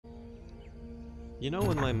You know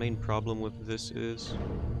what my main problem with this is?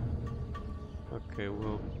 Okay,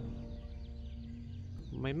 well...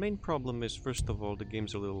 My main problem is, first of all, the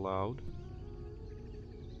game's a little loud.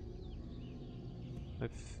 I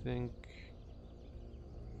think...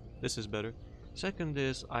 this is better. Second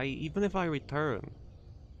is, even if I return,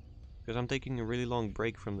 because I'm taking a really long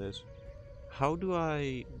break from this,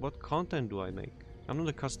 what content do I make? I'm not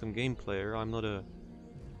a custom game player, I'm not a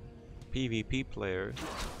PvP player.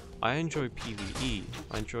 I enjoy PvE,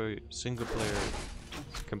 I enjoy single player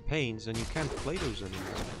campaigns, and you can't play those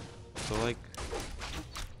anymore. So like,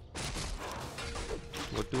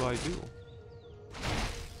 what do I do?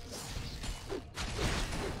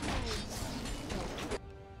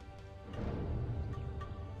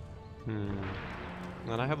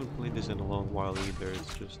 And I haven't played this in a long while either,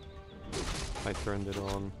 it's just... I turned it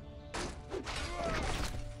on.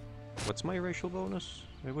 What's my racial bonus?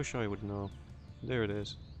 I wish I would know. There it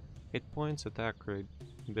is. Hit points, attack rate,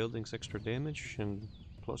 buildings extra damage, and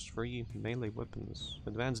 +3 melee weapons.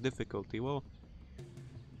 Advanced difficulty, well...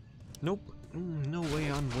 Nope, no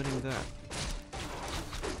way I'm winning that.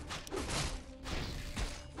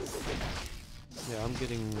 Yeah, I'm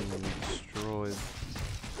getting destroyed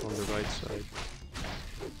on the right side.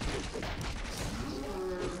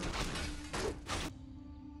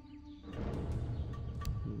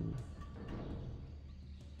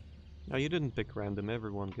 Now you didn't pick random,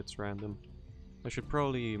 everyone gets random. I should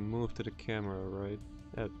probably move to the camera, right?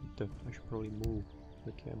 I should probably move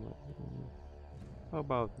the camera. How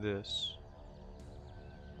about this?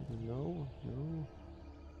 No, no.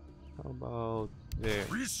 How about there?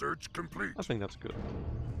 Research complete. I think that's good.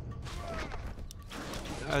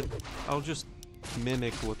 I'll just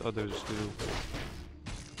mimic what others do.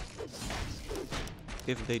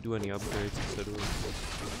 If they do any upgrades, etc.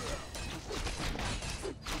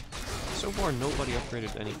 So far, nobody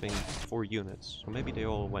upgraded anything for units, so maybe they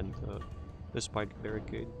all went the spike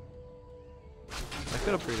barricade. I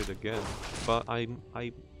could upgrade it again, but I'm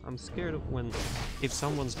scared of if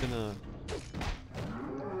someone's gonna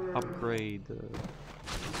upgrade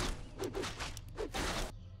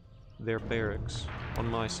their barracks on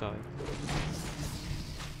my side.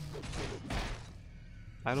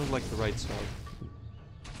 I don't like the right side.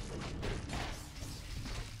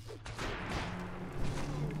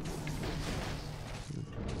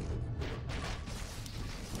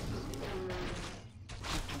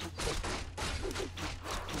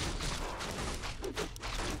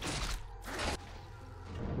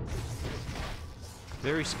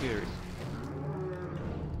 Very scary.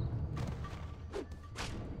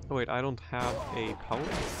 Oh wait, I don't have a power?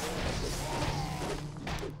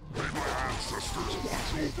 May my ancestors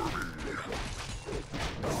watch over me.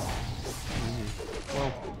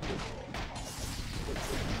 Well...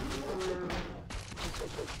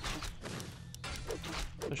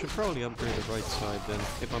 I should probably upgrade the right side then,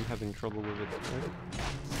 if I'm having trouble with it, right?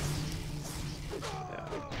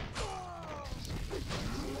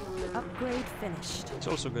 Upgrade finished. It's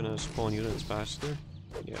also gonna spawn units faster.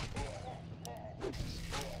 Yeah.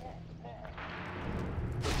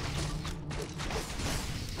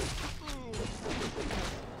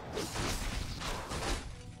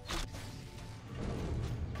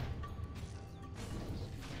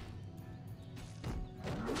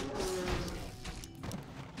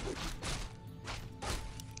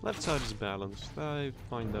 Left side is balanced. I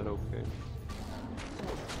find that okay.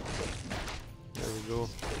 There we go.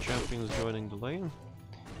 Champions joining the lane.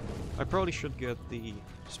 I probably should get the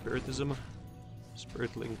Spiritism.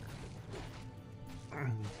 Spirit Link.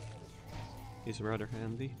 He's rather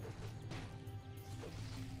handy.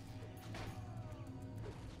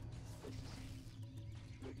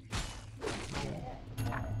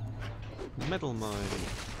 Metal Mine.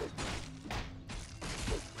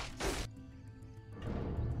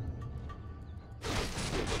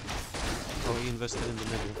 Oh, he invested in the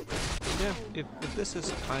middle. Yeah, if this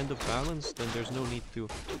is kind of balanced, then there's no need to...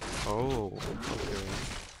 Oh, okay.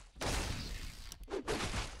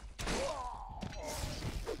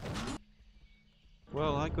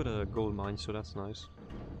 Well, I got a gold mine, so that's nice.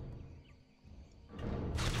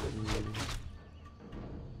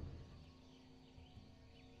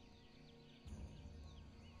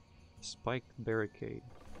 Spiked barricade.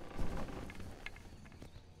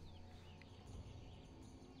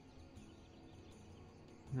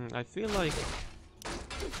 I feel like...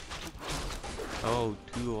 Oh,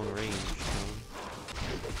 2 on range.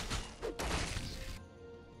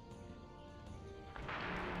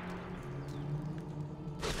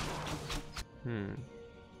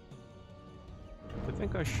 I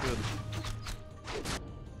think I should...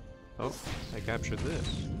 Oh, I captured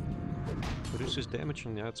this. Reduces damage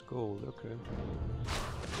and adds gold, okay.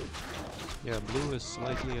 Yeah, blue is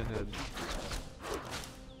slightly ahead.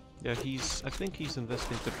 Yeah, I think he's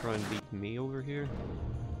investing to try and beat me over here.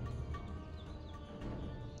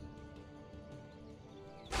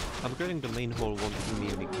 Upgrading the main hall won't do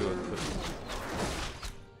me any good, but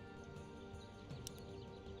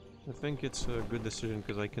I think it's a good decision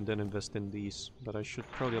because I can then invest in these, but I should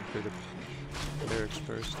probably upgrade the barracks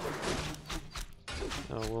first.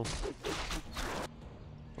 Oh well.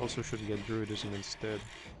 Also should get druidism instead.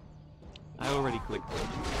 I already clicked that.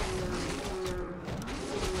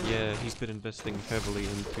 Yeah, he's been investing heavily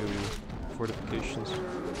into fortifications.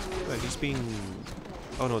 He's being...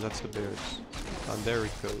 Oh no, that's the bears. And there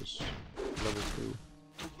it goes. Level 2.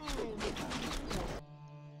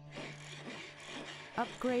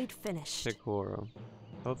 Upgrade finished. Pick aura.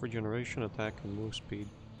 Health regeneration, attack and move speed.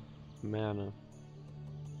 Mana.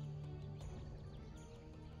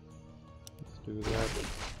 Let's do that.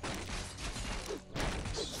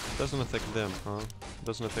 Doesn't affect them, huh?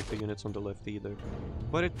 Doesn't affect the units on the left either.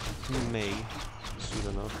 But it may,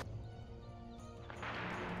 soon enough.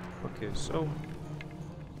 Okay, so...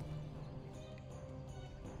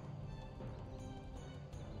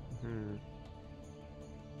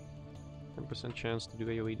 10% chance to do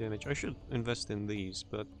AoE damage. I should invest in these,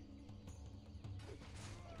 but...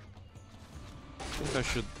 I think I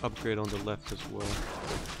should upgrade on the left as well.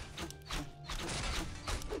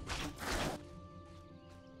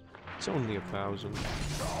 It's only 1,000.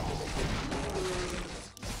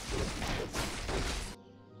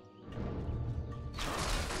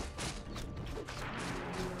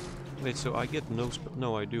 Wait, so I get no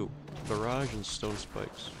no, I do. Barrage and stone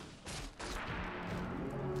spikes.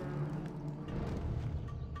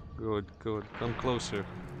 Good, good. Come closer.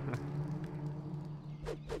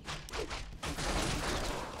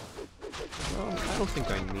 Well, I don't think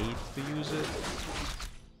I need to use it.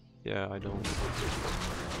 Yeah, I don't.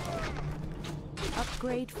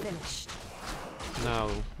 Upgrade finished. Now,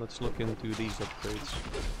 let's look into these upgrades.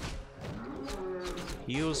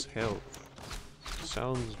 Heals health.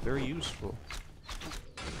 Sounds very useful.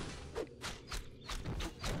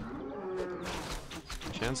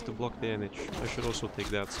 Chance to block damage. I should also take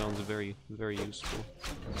that. Sounds very, very useful.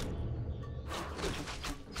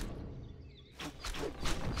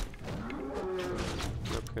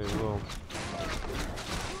 Okay, well.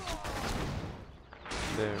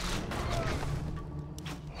 There.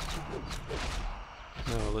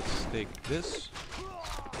 Now let's take this.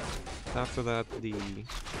 After that, the...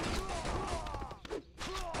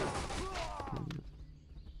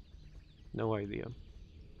 No idea.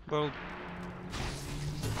 Well...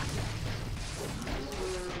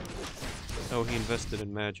 Oh, he invested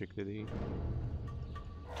in magic, did he?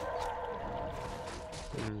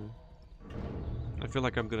 I feel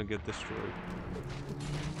like I'm gonna get destroyed.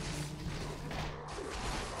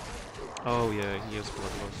 Oh yeah, he has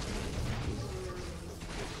bloodlust.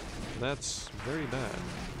 That's very bad.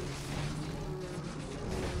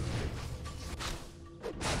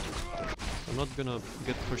 I'm not gonna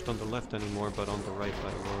get pushed on the left anymore, but on the right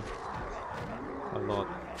I will. A lot.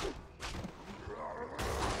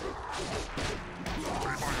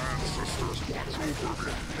 May my ancestors watch over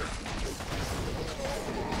me.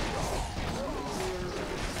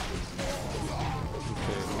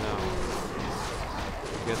 Okay, now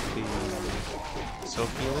get the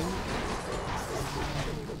self-healing.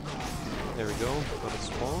 There we go, got it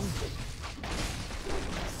spawn.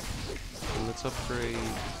 And let's upgrade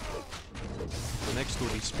the next will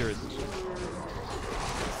be spirit.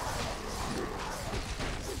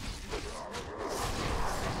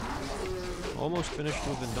 Almost finished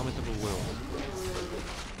with Indomitable Will.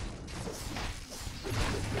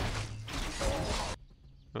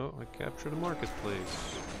 Oh, I captured a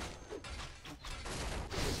marketplace.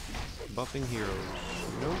 Buffing heroes.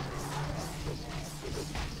 Nope.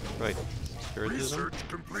 Right. Spiritism. Research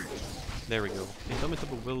complete. There we go.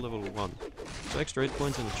 Indomitable Will level 1. So extra 8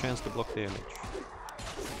 points and a chance to block damage.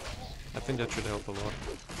 I think that should help a lot.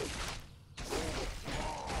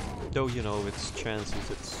 Though, you know, its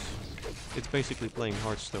chances, it's basically playing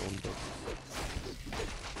Hearthstone, but...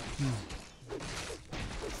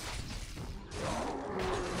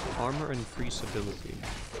 Armor increase ability.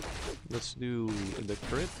 Let's do the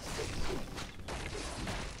crit.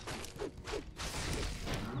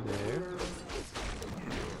 There.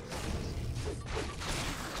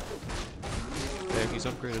 There, he's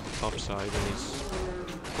upgraded the top side and he's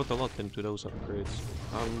put a lot into those upgrades.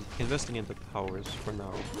 I'm investing in the towers for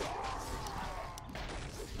now.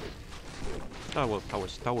 Ah, well, tower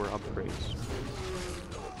upgrades.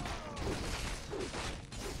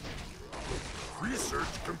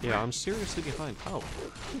 Research complete. Yeah, I'm seriously behind. How?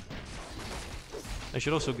 I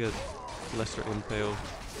should also get lesser impale.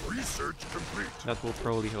 Research complete. That will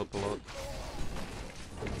probably help a lot.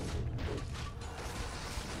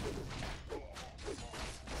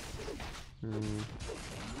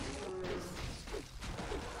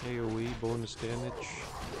 AoE, bonus damage,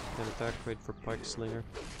 and attack rate for Pike Slinger.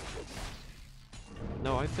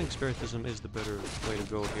 No, I think Spiritism is the better way to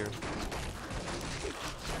go here.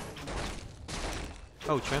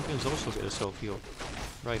 Oh, champions also get a self-heal.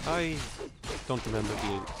 Right, I don't remember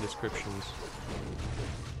the descriptions.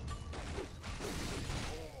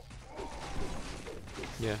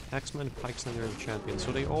 Yeah, Axeman, Pikeslinger, and Champion,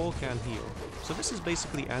 so they all can heal. So this is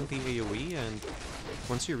basically anti-AoE, and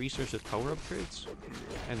once you research the power upgrades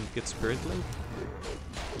and get Spirit Link,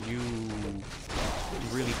 you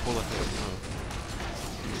really pull ahead.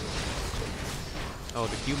 Oh,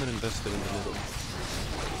 the human invested in the middle.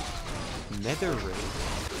 Nether Ray?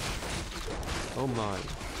 Oh my.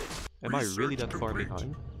 Am I really that far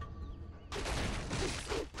behind?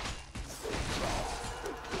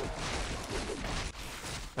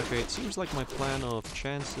 Okay, it seems like my plan of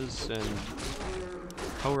chances and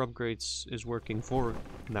power upgrades is working for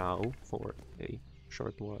now, for a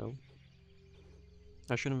short while.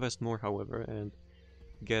 I should invest more, however, and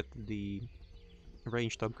get the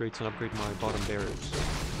ranged upgrades and upgrade my bottom barriers.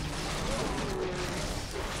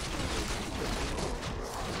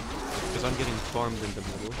 Because I'm getting farmed in the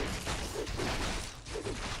middle.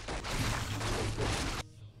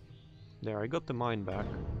 There, I got the mine back.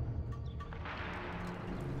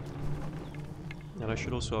 And I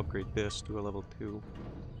should also upgrade this to a level 2.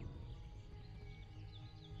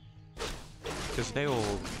 Because they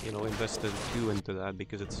all, you know, invested 2 into that,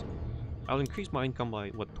 because it's... I'll increase my income by,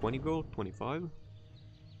 what, 20 gold? 25?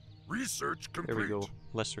 Research complete. There we go.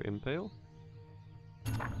 Lesser Impale.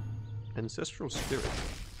 Ancestral Spirit.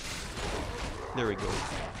 There we go.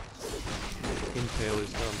 Impale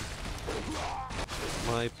is done.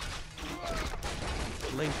 My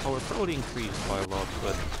lane power probably increased by a lot,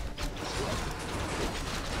 but...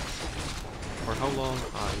 For how long,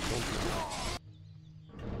 I don't know.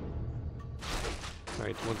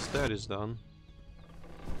 Right, once that is done,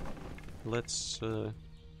 let's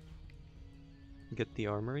get the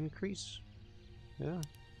armor increase. Yeah.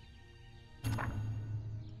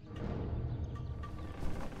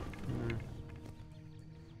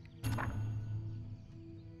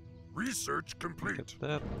 Research complete. Get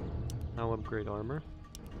that. Now upgrade armor.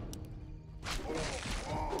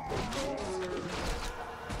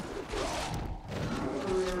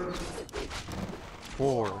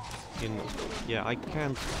 Four in... Yeah, I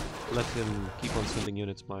can't let him keep on sending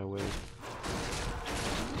units my way.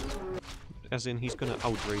 As in, he's gonna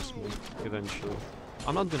outrace me eventually.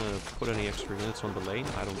 I'm not gonna put any extra units on the lane,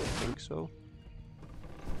 I don't think so.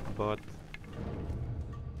 But...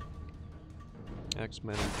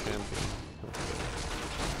 X-Men and Champion.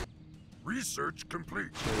 Okay. Research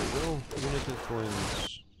complete. There we go. United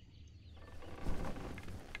Twins.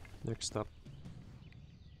 Next up.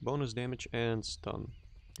 Bonus damage and stun.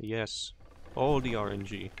 Yes. All the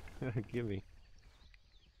RNG. Gimme.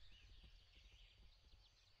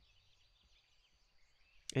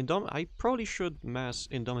 I probably should mass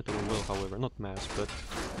Indomitable Will, however. Not mass, but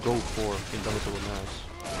go for Indomitable Mass.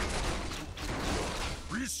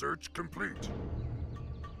 Research complete.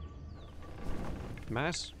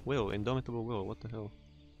 Mass? Will. Indomitable Will. What the hell?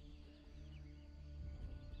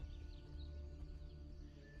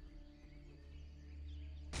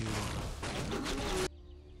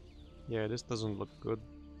 Yeah, this doesn't look good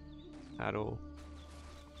at all.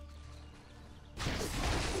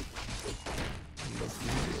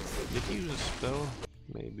 Did he use a spell?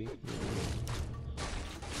 Maybe.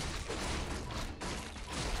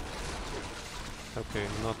 Okay,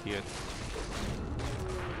 not yet.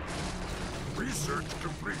 Research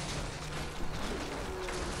complete.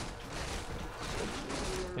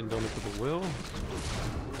 Indomitable Will.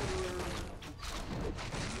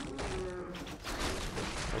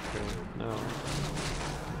 Okay, now.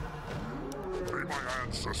 May my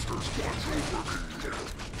ancestors watch over me.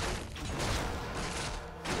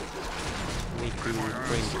 Need to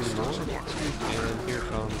train 2 more. And here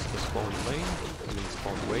comes the spawn lane. I mean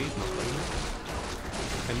spawn wave, not lane.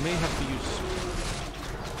 I may have to use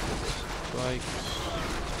strikes.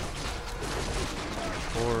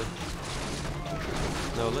 Or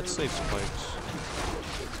no, let's save spikes.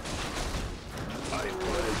 I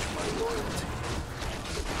pledge my loyalty.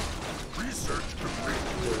 Research complete.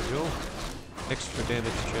 There we go. Extra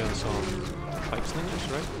damage chance on Pike Slingers,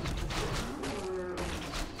 right?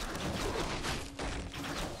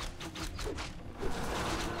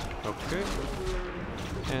 Okay.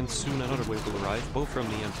 And soon another wave will arrive, both from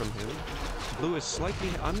me and from him. Blue is slightly...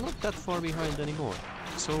 I'm not that far behind anymore.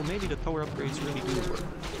 So maybe the tower upgrades really do work.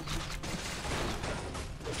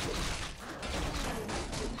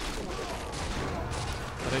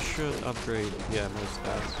 But I should upgrade, yeah, my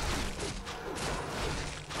stats.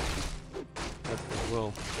 That as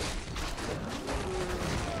well.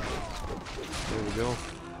 There we go.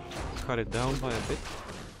 Cut it down by a bit.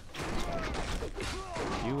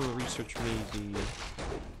 You will research me the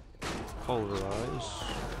pulverize,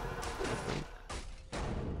 I think.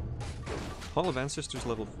 Hall of Ancestors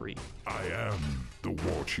level 3. I am the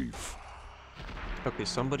war chief. Okay,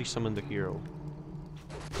 somebody summoned the hero.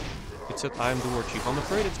 It said I am the war chief. I'm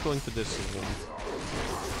afraid it's going to this again.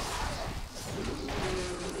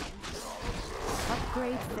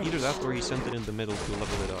 Upgrade finished. Either that or he sent it in the middle to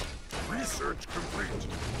level it up. Research complete.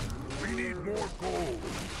 We need more gold.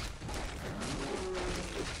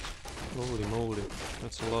 Holy moly,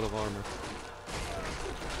 that's a lot of armor.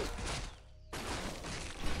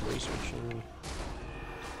 Researching.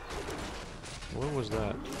 What was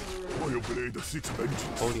that? I obey the six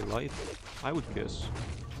vengeance. Holy light? I would guess.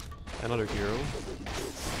 Another hero.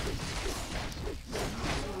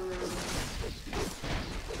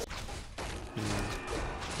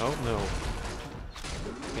 Oh no.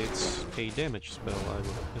 It's a damage spell, I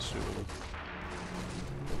would assume.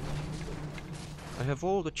 I have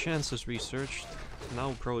all the chances researched.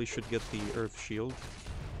 Now probably should get the Earth Shield.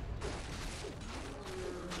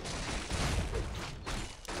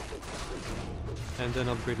 And then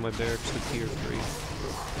upgrade my barracks to tier 3.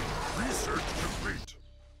 Research complete.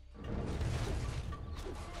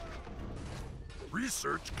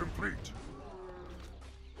 Research complete.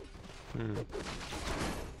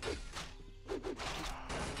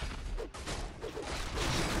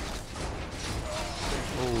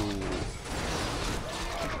 Oh.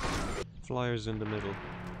 Flyers in the middle.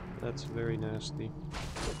 That's very nasty.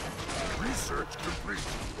 Research complete.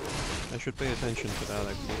 I should pay attention to that,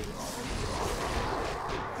 actually.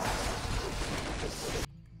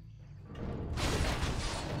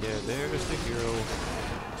 Yeah, there's the hero.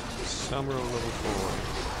 Samuro level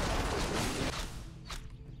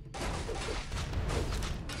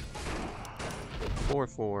 4.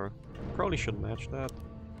 4-4. Probably should match that.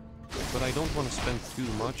 But I don't want to spend too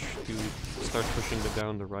much to start pushing it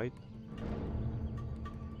down the right.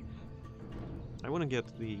 I want to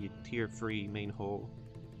get the tier 3 main hole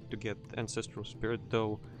to get Ancestral Spirit,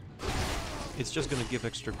 though it's just gonna give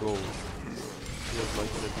extra gold. Feels like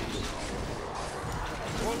it at least.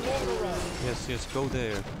 Yes, yes, go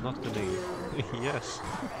there, not to me. Yes.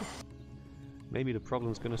 Maybe the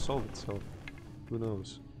problem's gonna solve itself. Who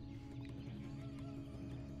knows?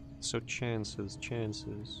 So chances,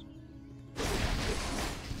 chances.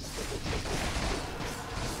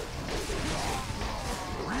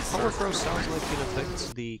 Power Throw sounds like it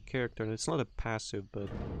affects the character, and it's not a passive, but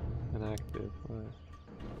an active.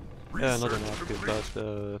 Yeah, not an active,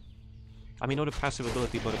 but I mean not a passive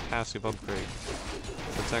ability, but a passive upgrade.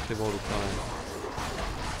 That's active all the time.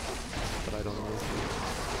 But I don't know.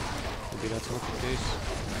 Maybe that's not the case.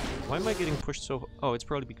 Why am I getting pushed so... Oh, it's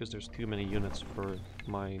probably because there's too many units for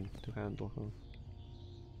mine to handle, huh?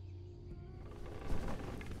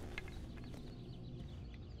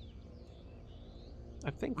 I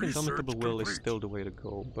think Indomitable Will is still the way to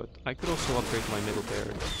go, but I could also upgrade my middle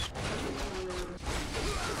barracks.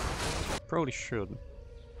 Probably should.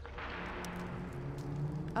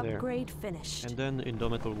 Upgrade finished. And then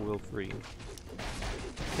Indomitable Will 3.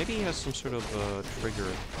 Maybe he has some sort of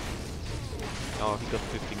trigger. Oh, he got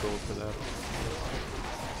 50 gold for that.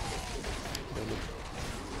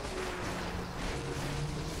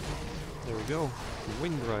 There we go.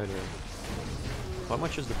 Wind Rider. How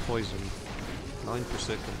much is the poison? 9 per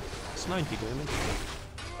second. It's 90 damage.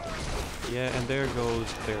 Yeah, and there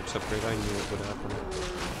goes Barracks upgrade. I knew it would happen.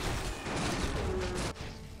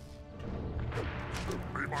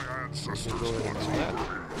 May my ancestors Go ahead and do that.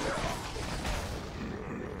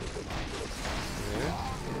 There.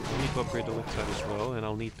 I need to upgrade the left side as well, and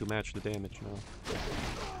I'll need to match the damage now.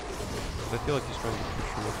 I feel like he's trying to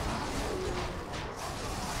push me.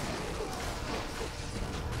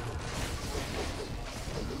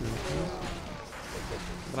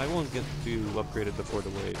 But I won't get to upgrade it before the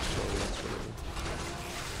wave, so that's whatever.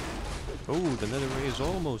 Oh, the nether ray is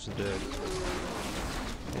almost dead.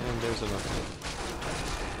 And there's another one.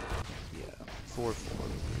 Yeah, 4-4.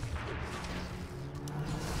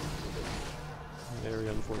 Very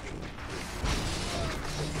unfortunate.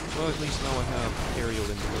 So at least now I have aerial in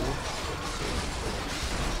the middle.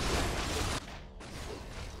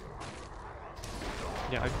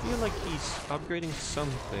 Yeah, I feel like he's upgrading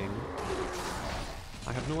something.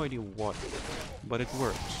 I have no idea what, but it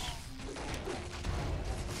works.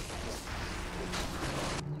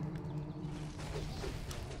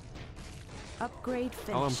 Upgrade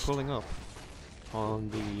finished. Oh, I'm pulling up on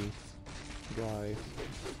the guy.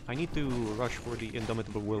 I need to rush for the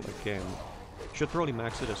Indomitable Will again. Should probably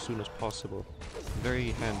max it as soon as possible.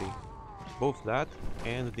 Very handy. Both that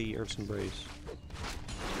and the Earth's Embrace.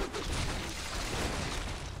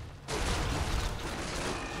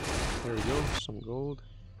 There we go, some gold.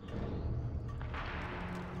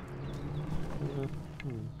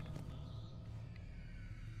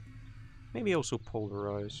 Maybe also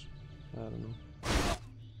polarize. I don't know.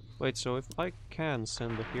 Wait, so if I can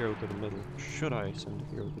send the hero to the middle, should I send the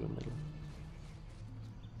hero to the middle?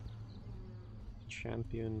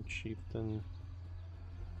 Champion, chieftain.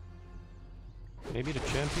 Maybe the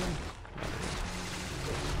champion?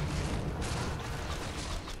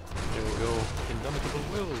 There we go. Indomitable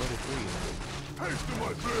Will, level 3. Haste to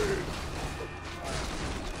my blade!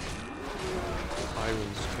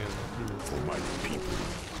 Iron Scale. For my people.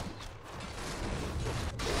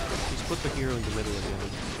 He's put the hero in the middle again.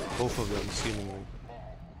 Both of them, seemingly.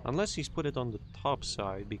 Unless he's put it on the top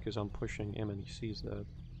side, because I'm pushing him and he sees that.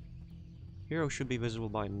 Hero should be visible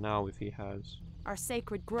by now if he has. Our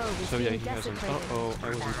sacred grove is So yeah, being he hasn't. desecrated. Uh-oh, I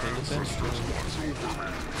wasn't paying attention.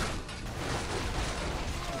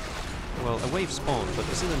 Well, a wave spawned, but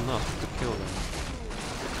is it enough to kill them?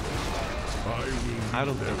 I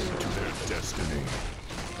don't them think so. to their destiny.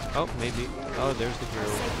 Oh, maybe. Oh, there's the Our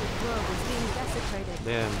hero. sacred grove is being desecrated.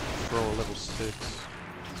 Damn, throw level 6.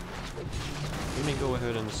 Let me go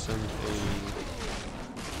ahead and send a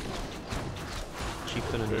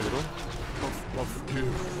chieftain in the middle.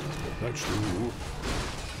 That's true.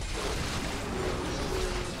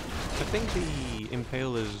 I think the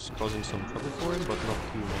impale is causing some trouble for him, but not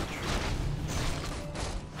too much.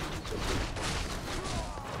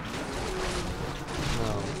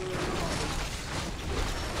 No.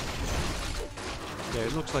 Yeah,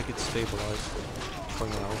 it looks like it's stabilized for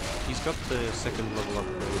now. He's got the second level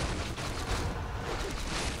upgrade.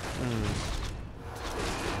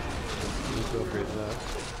 Need to upgrade that.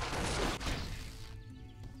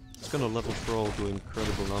 It's gonna level thrall to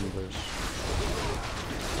incredible numbers.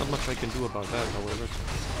 Not much I can do about that, however.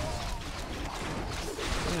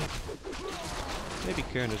 Yeah. Maybe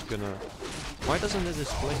Karen is gonna... Why doesn't it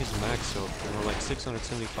display his max out? You know, like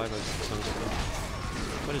 675 or 600.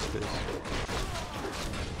 What is this?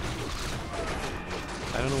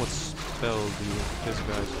 I don't know what spell these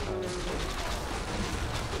guys have.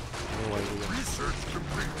 No idea. Research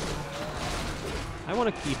complete. I want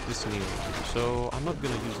to keep this near, so I'm not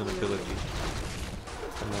gonna use an ability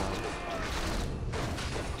for now.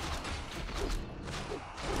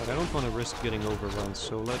 But I don't want to risk getting overrun,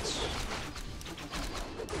 so let's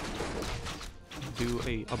do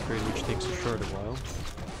a upgrade which takes a short while.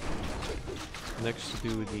 Next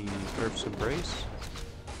do the Earth's Embrace.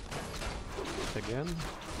 Again.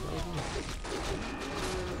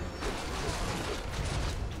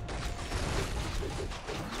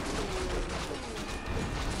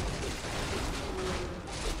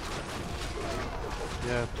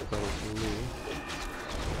 Yeah, probably.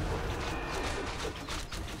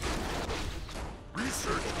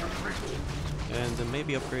 Research complete. And then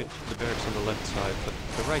maybe upgrade the barracks on the left side, but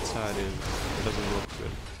the right side it doesn't look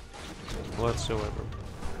good whatsoever.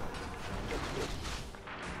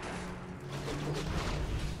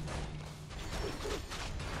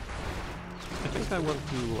 I think I want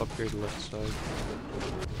to upgrade the left side.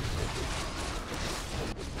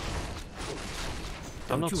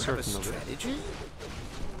 I'm not certain of it.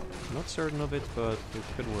 Not certain of it, but it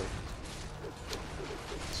could work.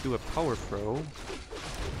 Let's do a power throw.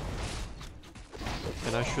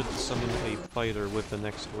 And I should summon a fighter with the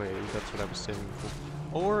next wave, that's what I was saying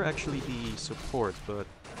before. Or actually the support, but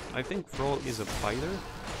I think Thrall is a fighter,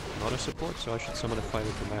 not a support, so I should summon a fighter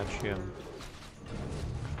to match him.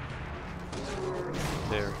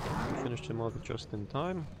 There, we finished him off just in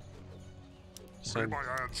time. Send May my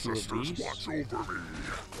 2 of ancestors these. watch over me.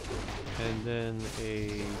 And then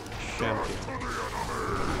a champion.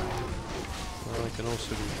 Well, I can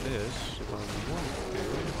also do this if I want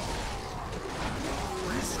to.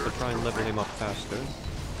 To try and level him up faster.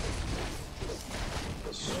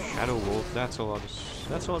 Shadow Wolf, that's a lot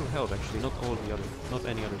of health actually, not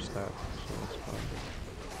any other stat, so that's fine.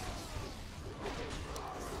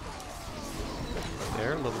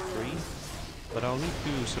 There, level 3. But I'll need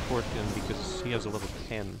to support him because he has a level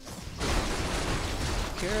 10.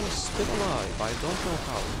 Karen is still alive, I don't know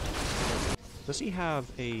how. Does he have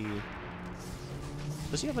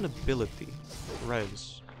an ability?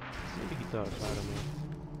 Res. Maybe he does, I don't know.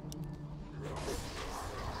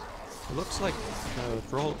 It looks like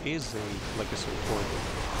Thrall is like a support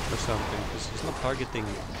or something, because he's not targeting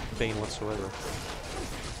Bane whatsoever.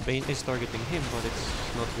 Bane is targeting him, but it's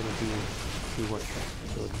not gonna do too much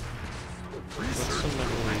good. But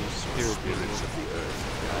somebody spirit being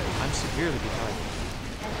I'm severely behind.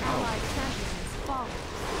 An allied champion has fallen.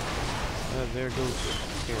 There goes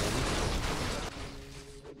Karen.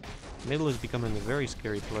 Middle is becoming a very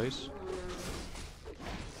scary place.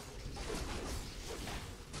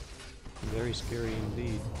 Very scary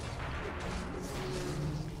indeed.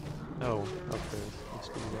 Oh, okay. Let's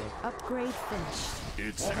do that. Upgrade finished.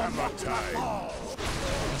 It's hammer time.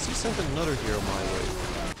 Has he sent another hero my way?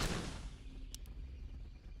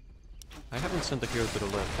 I haven't sent a hero to the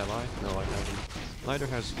left, have I? No, I haven't. Neither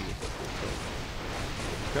has he. Okay.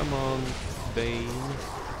 Come on, Bane.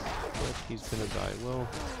 But he's gonna die. Well,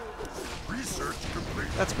 Research complete.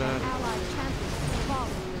 that's bad. Allied champion has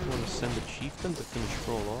fallen. I want to send a chieftain to finish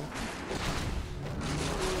Thrall off.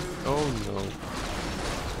 Oh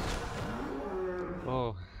no.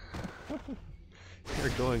 Oh.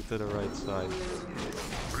 You're going to the right side. May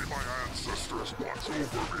my ancestors watch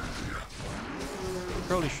over me.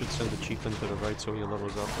 Probably should send the chieftain to the right so he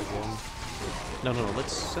levels up again. No,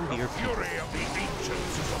 let's send the earth. Fury of the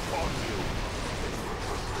ancients is upon you.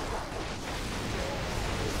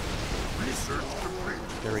 Research complete.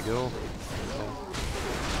 There we go.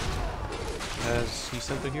 Has he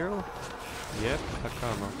sent a hero? Yep,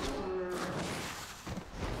 Akama.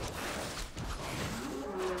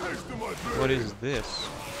 What is this?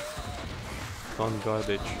 Fun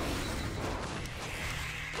garbage.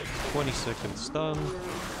 20-second stun.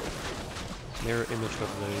 Mirror image of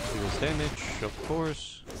the deals damage, of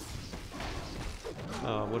course.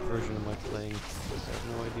 What version am I playing? I have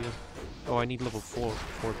no idea. Oh, I need level 4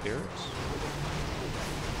 barracks.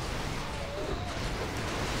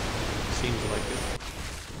 Seems like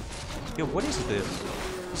it. Yo, what is this?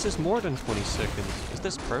 This is more than 20 seconds. Is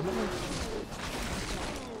this permanent?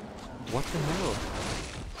 What the hell?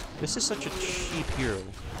 This is such a cheap hero.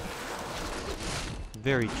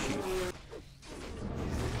 Very cheap.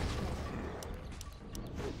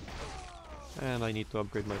 And I need to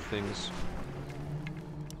upgrade my things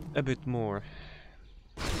a bit more.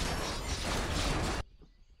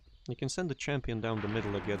 You can send the champion down the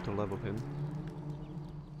middle again to level him.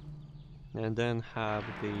 And then have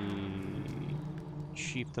the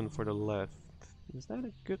chieftain for the left. Is that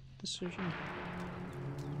a good decision?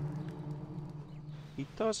 He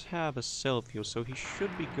does have a self-heal, so he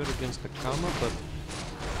should be good against akama, but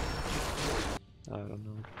I don't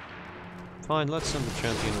know. Fine, let's send the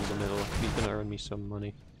champion in the middle. He's gonna earn me some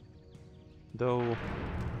money. Though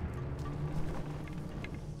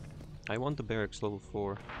I want the barracks level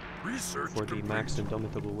 4 Research for the max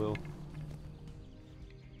indomitable will.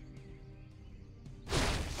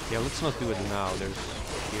 Yeah, let's not do it now. There's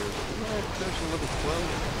here. There's a level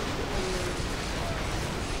 12.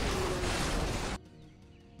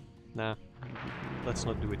 Nah, let's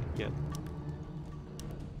not do it yet.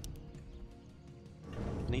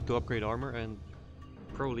 Need to upgrade armor and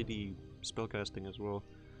probably the spellcasting as well.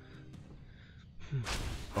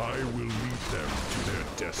 I will lead them to their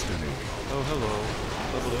destiny. Oh, hello.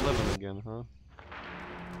 Level 11 again, huh?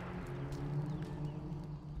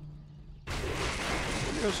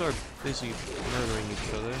 Heroes are busy murdering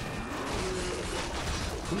each other.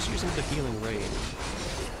 Who's using the healing ray?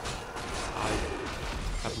 I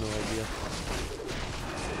have no idea.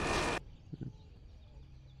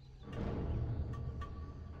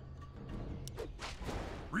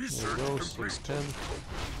 There we go, 610.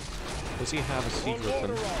 Does he have a siege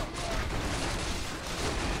weapon?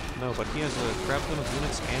 No, but he has a crap ton of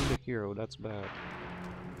units and a hero, that's bad.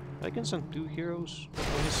 I can send 2 heroes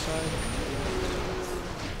on his side.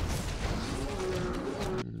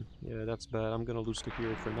 Yeah, that's bad. I'm gonna lose the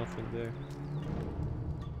hero for nothing there.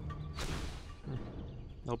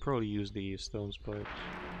 I'll probably use the stone spikes.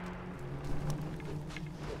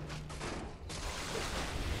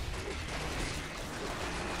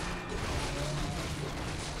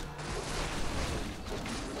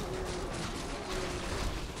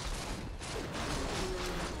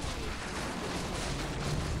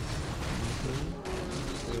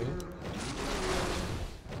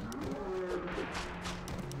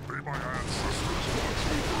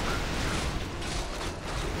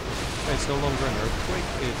 It's no longer an earthquake,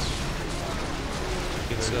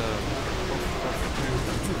 it's a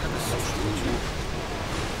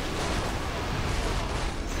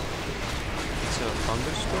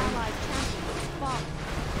thunderstorm?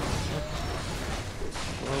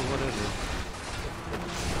 Well, whatever.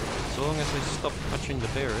 As long as I stop touching the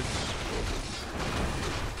barracks.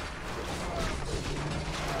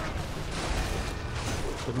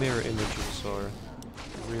 The mirror images are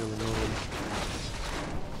real annoying.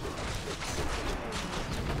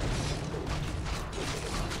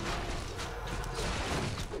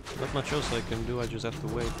 Not much else I can do, I just have to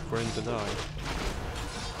wait for him to die.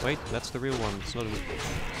 Wait, that's the real one, it's not a...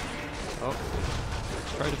 Oh.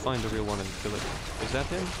 Let's try to find the real one and kill it. Is that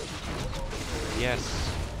him? Yes.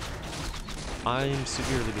 I'm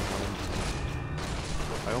severely behind.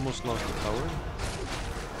 I almost lost the tower.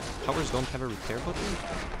 Towers don't have a repair button?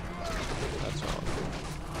 That's odd.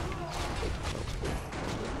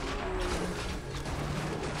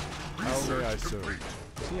 How may I serve?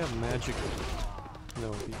 Does he have magic?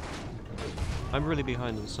 No. I'm really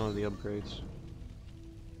behind on some of the upgrades.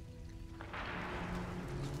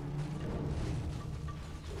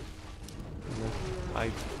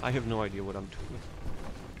 I have no idea what I'm doing.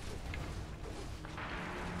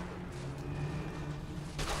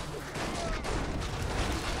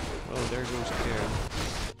 Oh, there goes Care.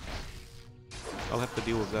 I'll have to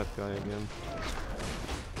deal with that guy again.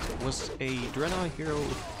 Was a draenei hero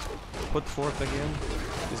put forth again?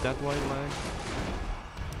 Is that why it lagged?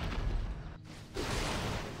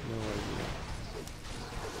 No idea.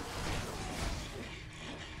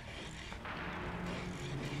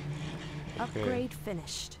 Okay. Upgrade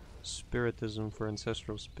finished. Spiritism for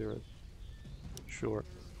ancestral spirit. Sure.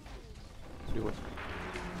 Do it.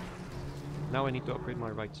 Now I need to upgrade my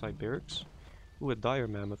right side barracks. Ooh, a dire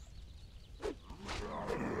mammoth.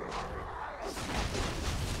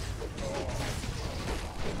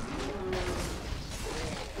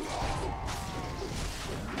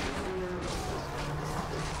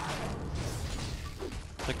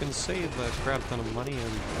 I can save a crap ton of money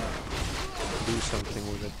and do something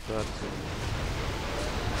with it, but...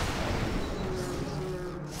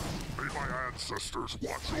 May my ancestors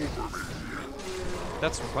watch over me.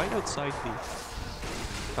 That's right outside the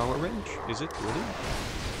tower range? Is it really?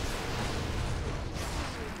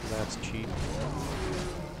 That's cheap.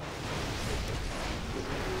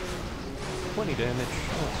 20 damage.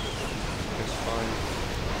 That's fine.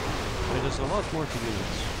 But it does a lot more to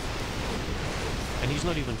units. And he's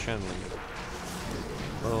not even channeling it.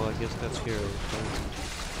 Well, I guess that's hero. So.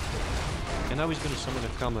 And now he's gonna summon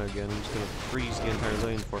Akama again. He's gonna freeze the entire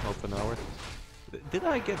lane for half an hour. Did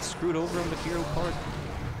I get screwed over on the hero part?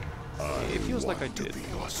 It feels like I did.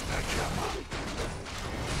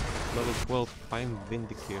 Level 12, I'm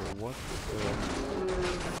Vindicator. What the...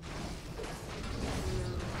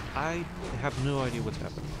 I have no idea what's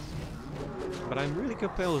happening. But I'm really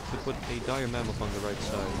compelled to put a dire mammoth on the right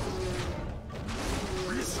side.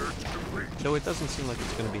 Though it doesn't seem like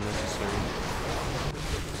it's going to be necessary.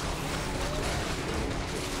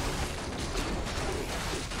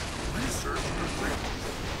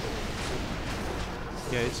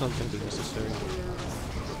 Yeah, it's not going to be necessary.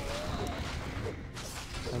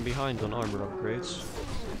 I'm behind on armor upgrades.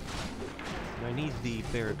 I need the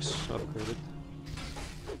barracks upgraded.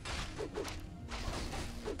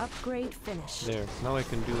 Upgrade finished. There. Now I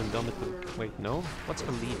can do Indomitable. Wait, no? What's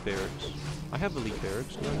elite barracks? I have elite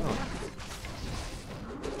barracks. No, no.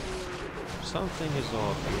 Something is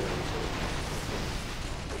off here.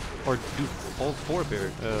 Or do all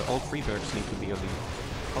all three barracks need to be elite?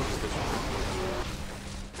 How does this work?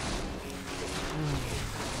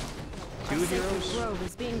 Two heroes? Our grove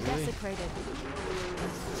is being Really? desecrated.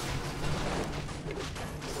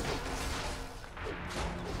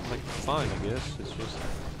 Like, fine, I guess. It's just...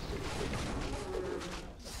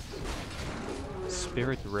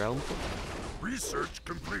 Spirit Realm? Research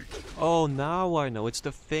complete. Oh, now I know. It's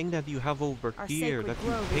the thing that you have over Our here sacred that you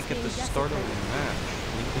grove pick is at the being start of the desecrated. match.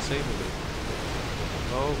 And you disable it.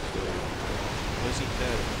 Okay. Was he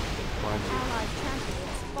dead? Fine. Allied champion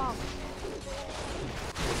has fallen.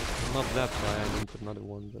 Not that guy, I mean another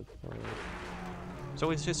one, but...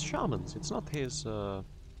 So it's his shamans, it's not his...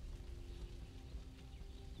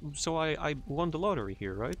 So I won the lottery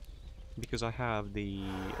here, right? Because I have the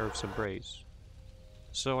Earth's Embrace.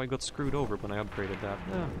 So I got screwed over when I upgraded that.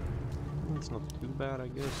 Yeah, it's not too bad, I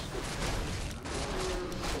guess.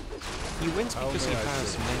 He wins because he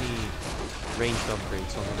has many ranged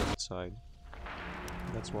upgrades on the left side.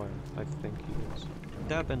 That's why I think he is.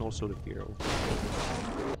 That and also the hero.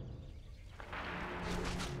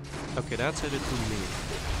 Okay, that's headed to me.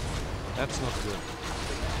 That's not good.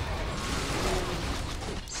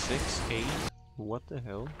 6, 8? What the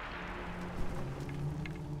hell?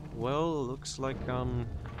 Well, looks like I'm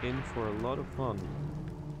in for a lot of fun.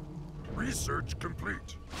 Research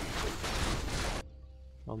complete.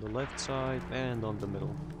 On the left side and on the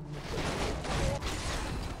middle.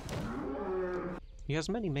 He has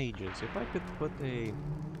many mages. If I could put a...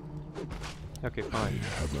 Okay, fine.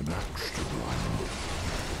 I have an axe to grind.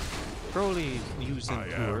 Probably using I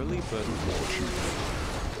too am early, but...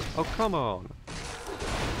 Oh, come on!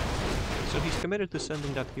 So he's committed to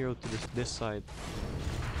sending that hero to this side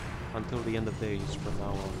until the end of days from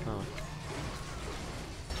now on, huh?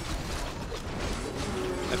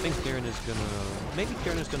 I think Tauren is gonna... Maybe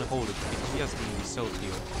Tauren is gonna hold it, because he has the self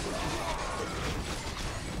heal.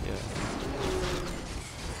 Yeah.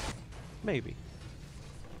 Maybe.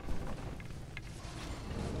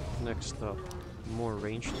 Next up, more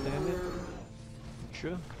ranged damage.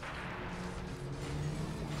 Sure.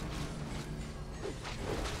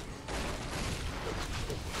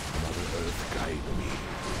 Mother Earth, guide me.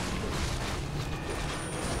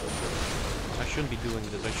 I shouldn't be doing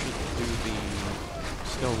this. I should do the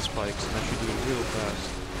stone spikes, and I should do it real fast.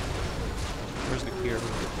 Where's the gear? May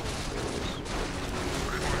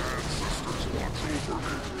my ancestors watch over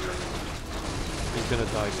me. He's gonna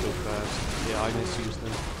die so fast. Yeah, I misused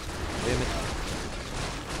him. Damn it.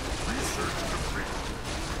 Research complete.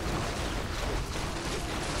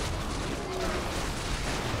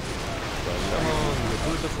 Come on, do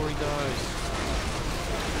it before he dies.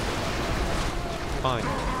 Fine.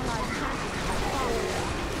 Allied champion has fallen.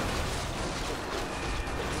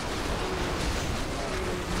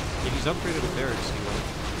 Yeah, he's upgraded the barracks, he went.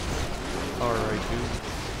 Alright, dude.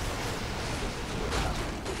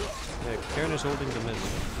 Yeah, Karen is holding the mid.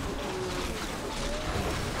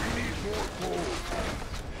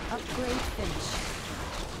 Upgrade finished.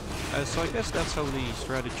 So I guess that's how the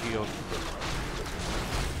strategy of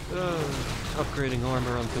upgrading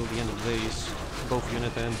armor until the end of days, both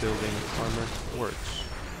unit and building armor, works.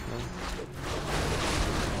 No?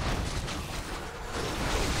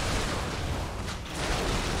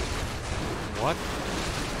 What?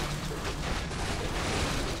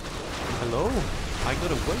 Hello? I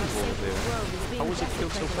got a wave over there. How was it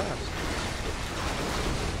killed so fast?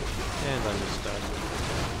 And I missed that.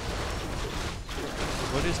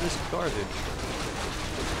 What is this garbage?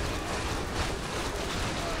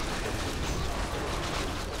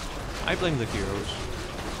 I blame the heroes.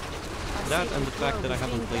 That and the fact that I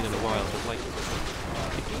haven't played in a while, but like,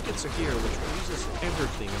 if he gets a hero which freezes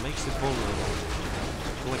everything and makes it vulnerable,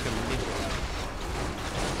 like a minion.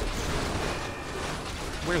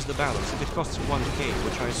 Where's the balance? If it costs 1k,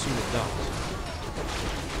 which I assume it does.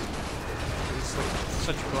 It's like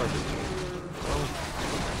such garbage. Well,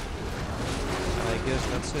 I guess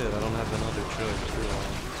that's it. I don't have another choice, do I?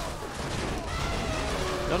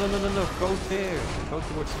 No, no, no, no, no. Go there. Go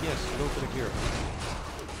towards, yes, go to the hero.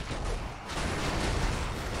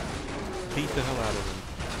 Beat the hell out of him.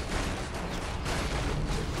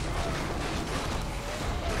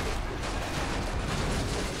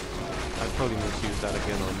 I'd probably misuse that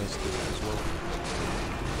again or missed it as well.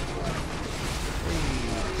 Hey,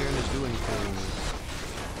 Tauren is doing things.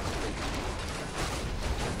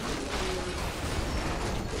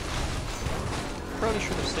 Probably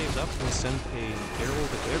should have saved up and sent a hero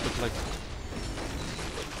over there, but like...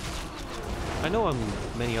 I know I'm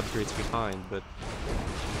many upgrades behind, but...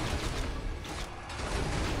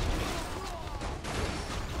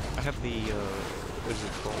 I have the, what is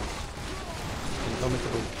it called?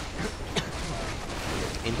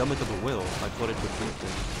 Indomitable will. I thought it would do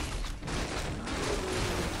things.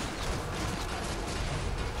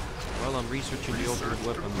 Well, I'm researching the ultimate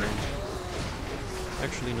weapon then.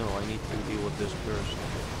 Actually, no, I need to deal with this first.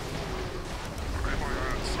 May my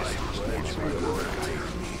ancestors watch over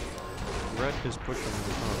me. Red is pushing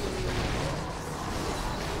the top.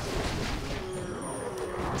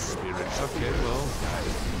 Okay, well.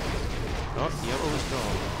 Oh, yellow is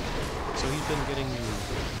gone. So he's been getting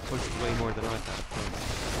pushed way more than I have.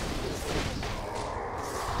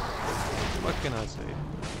 What can I say?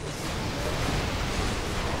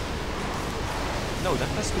 No, that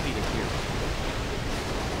has to be the hero.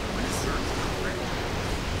 Research complete.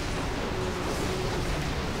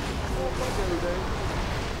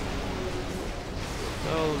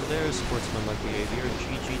 Oh, there's sportsmanlike behavior.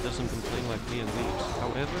 GG doesn't complain like me and leaves.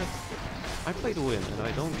 However, I play to win, and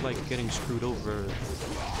I don't like getting screwed over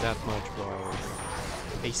that much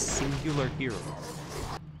by a singular hero.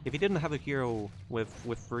 If he didn't have a hero with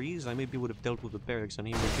freeze, I maybe would have dealt with the barracks, and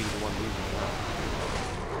he would be the one losing that.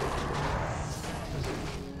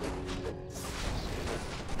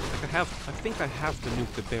 Like I think I have to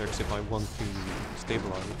nuke the barracks if I want to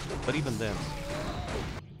stabilize it, but even then,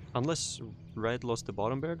 unless Red lost the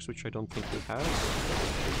bottom barracks, which I don't think he has.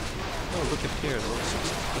 Oh, look at here,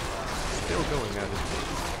 still going at it.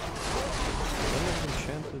 When is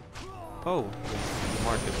enchanted? Oh, the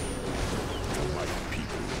market. My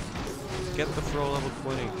people. Get the thrall level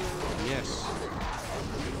 20. Yes.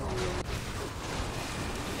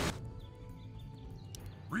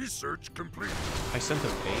 Research complete. I sent a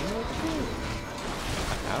payload?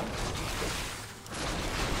 I have?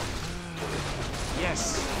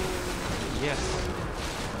 Yes! Yes!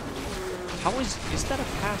 How is that a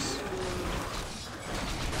pass?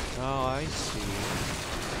 Oh, I see.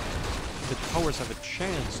 The towers have a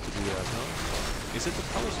chance to do that, huh? Is it the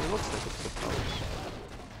towers? It looks like it's the towers.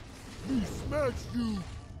 We smashed you!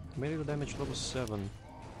 Melee damage level 7.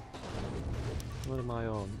 What am I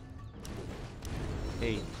on?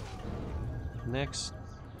 8. Next,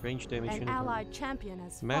 range damage. An allied champion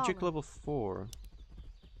has Magic fallen. level 4.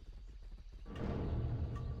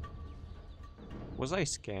 Was I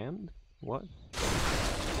scammed? What?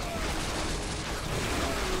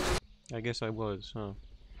 I guess I was, huh?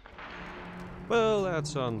 Well,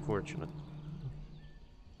 that's unfortunate.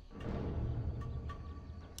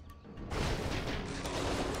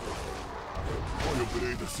 I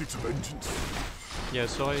obey the Six Vengeance. Yeah,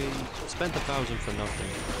 so I spent 1,000 for nothing.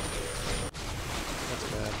 That's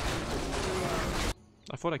bad.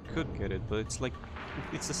 I thought I could get it, but it's like...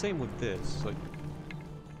 It's the same with this. Like,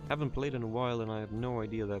 haven't played in a while and I have no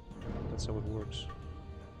idea that that's how it works.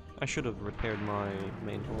 I should have repaired my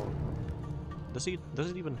main hall. Does it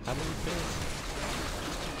even have a repair?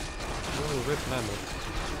 Oh, rip mammoth.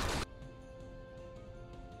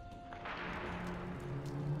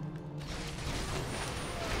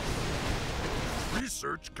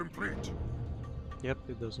 Research complete. Yep,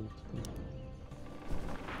 it doesn't.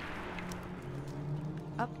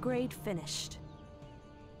 Upgrade finished.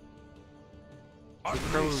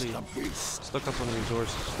 Probably stock up on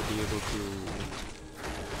resources to be able to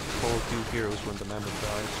call 2 heroes when the mammoth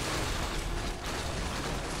dies.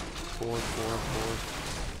 4, 4,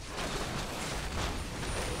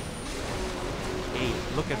 4.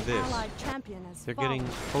 8. Look at An this. allied champion has They're fallen.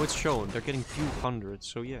 getting... Oh, it's shown. They're getting few hundreds,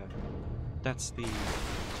 so yeah. That's the...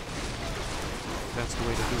 That's the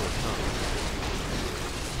way to do it, huh?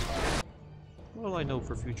 Well, I know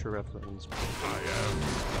for future reference.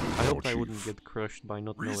 I hope I wouldn't get crushed by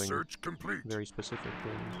not knowing very specific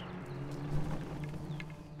things.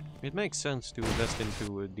 It makes sense to invest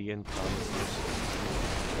into the income.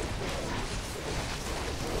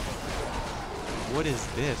 What is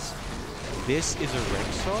this? This is a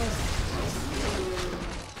Rexar?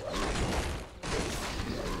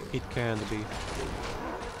 It can be.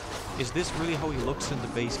 Is this really how he looks in the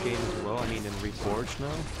base game as well? I mean in Reforged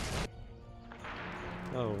now?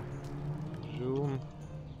 Oh. Zoom.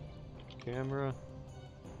 Camera.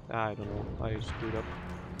 I don't know. I screwed up.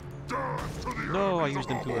 No, I used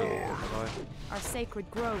him too early. Bye. Our sacred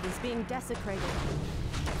grove is being desecrated.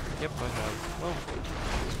 Yep, I have. Well.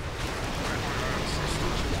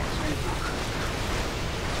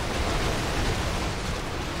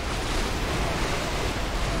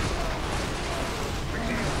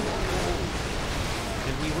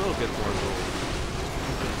 And we will get more gold.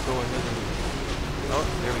 Just go ahead and... Oh,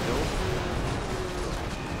 there we go.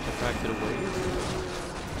 Attracted away.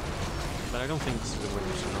 But I don't think this is a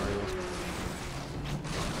winning scenario.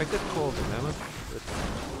 I could call the mammoth, but...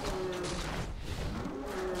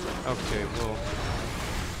 Okay, well...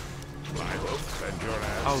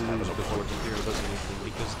 I'll lose before the hero does anything,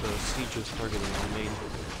 because the siege is targeting the main.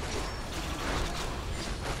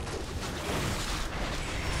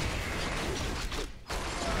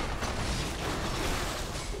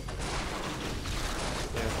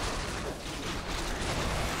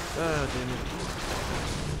 Ah, damn it.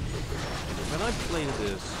 When I played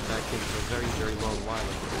this back in a very, very long while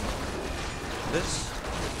ago,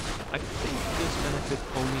 I think this benefit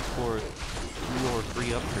only for 2 or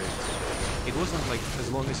 3 upgrades. It wasn't like,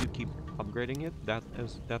 as long as you keep upgrading it,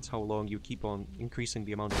 that's how long you keep on increasing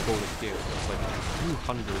the amount of gold it gives. It's like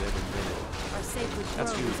 200 every minute. Our sacred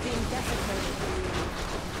That's grove is huge. being desecrated.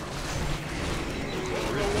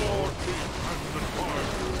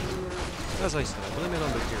 As I said, blame it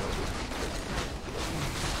on the hero.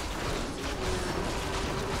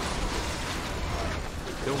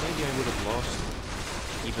 Though maybe I would have lost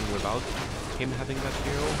even without him having that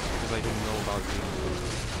hero, because I didn't know about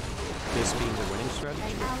this being the winning strategy.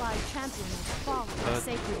 An allied champion has fallen. Our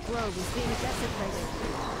sacred grove is being desecrated.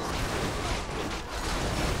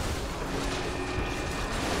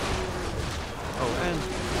 Oh, and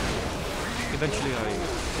eventually I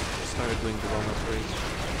started doing the wrong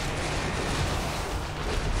upgrades.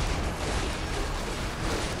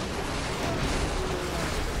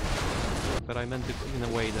 But I meant it in a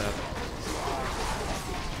way that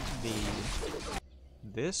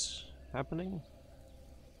this happening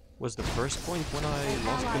was the first point when I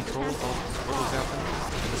lost control of what was happening,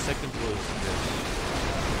 and the second was this.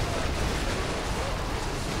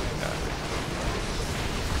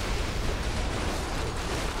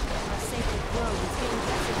 is being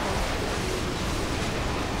desecrated.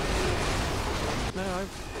 No,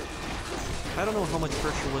 I don't know how much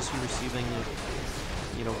pressure was he receiving,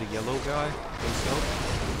 you know, the yellow guy himself.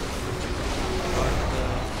 But,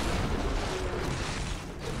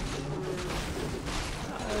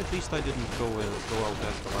 at least I didn't go out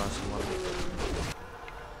as the last one.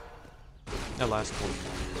 The last one.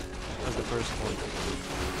 As the first one.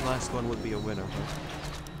 The last one would be a winner.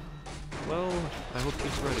 Well, I hope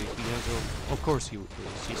he's ready. He has a... Of course he is.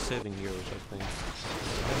 He's saving heroes, I think.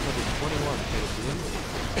 Level 21, can it do him?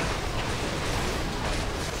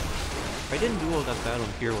 I didn't do all that bad on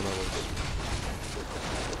hero levels.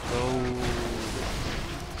 Though...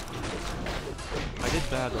 I did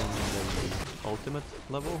bad on the ultimate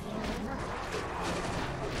level.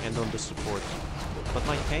 And on the support. But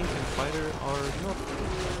my tank and fighter are not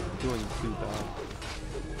doing too bad.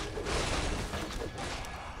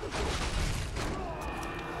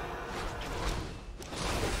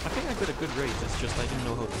 I think I got a good rate, it's just I didn't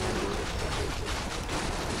know how to handle it.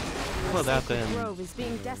 Well, that then... Grove is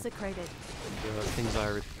being desecrated. The things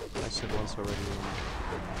I said once already.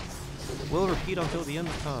 Will repeat until the end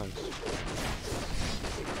of times.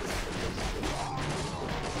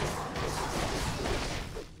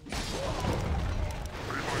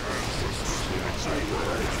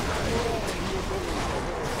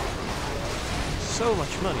 So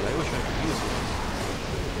much money, I wish I could use it.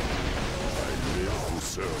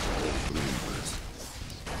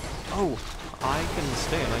 Oh, I can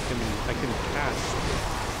stay and I can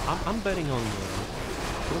cast. I'm betting on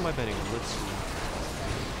what am I betting on? Let's see.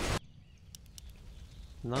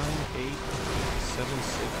 9, 8, 7,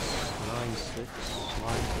 6, 9, 6,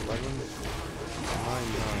 9, 11, 9,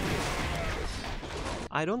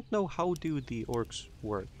 9. I don't know how do the orcs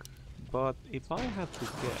work, but if I had to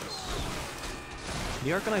guess,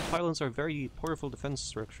 the Arcanine pylons are very powerful defense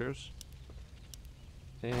structures,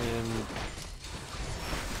 and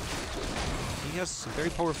he has very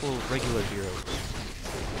powerful regular heroes,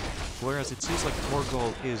 whereas it seems like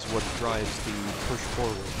korgall is what drives the push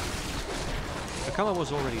forward. Akama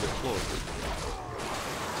was already deployed,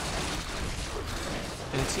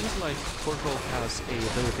 and it seems like korgall has a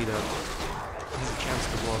ability that has a chance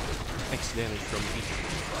to block X damage from each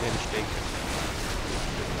damage taken,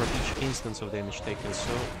 from each instance of damage taken,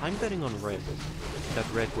 so I'm betting on red, that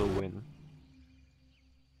red will win.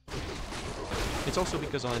 It's also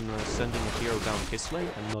because I'm sending a hero down his lane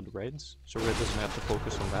and not red's, so red doesn't have to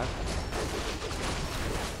focus on that.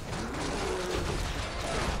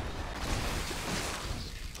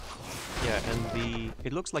 Yeah, and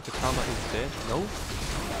it looks like Akama is dead. No?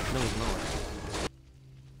 No, he's not.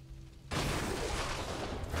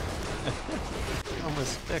 I'm a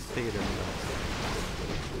spectator now.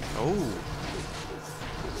 Oh!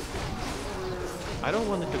 I don't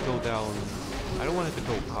want it to go down. I don't want it to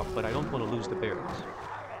go up, but I don't want to lose the bears.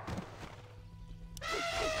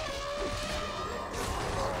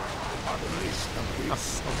 I'll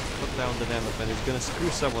put down the mammoth and it's gonna screw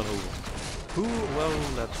someone over. Who? Well,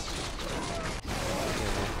 that's...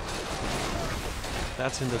 yeah,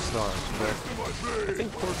 that's in the stars, but I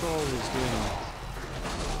think korgall is doing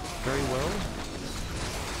very well.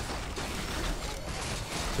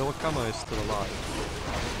 Though Akama is still alive.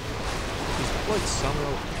 He's deployed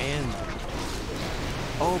samuro and...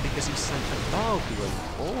 oh, because he sent a dog to him.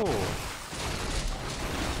 Oh!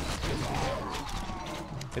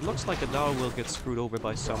 It looks like a dog will get screwed over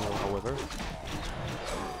by samuro, however.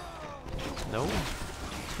 No?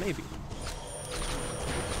 Maybe.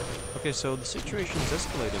 Okay, so the situation is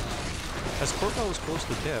escalating. As korgall is close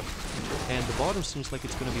to death, and the bottom seems like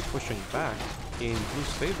it's going to be pushing back in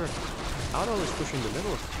blue's favor, Adal is pushing the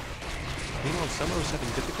middle. Meanwhile, samuro is having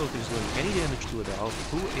difficulties doing any damage to Adal,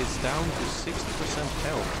 who is down to 60%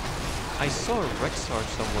 health. I saw a Rexar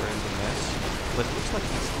somewhere in the mess, but it looks like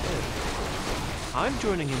he's dead. I'm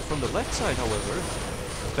joining him from the left side, however,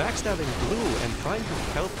 backstabbing blue and trying to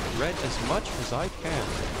help red as much as I can.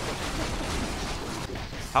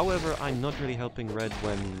 However, I'm not really helping red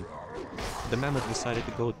when the mammoth decided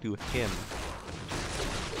to go to him.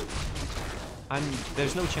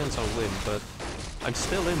 There's no chance I'll win, but I'm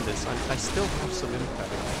still in this. I still have some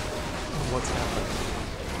impact on what's happening.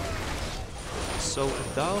 So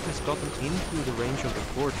Adal has gotten into the range of the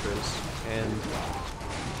fortress, and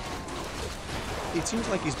it seems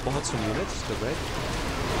like he's bought some units, the red,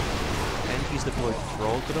 and he's deployed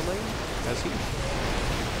thrall to the lane, has he?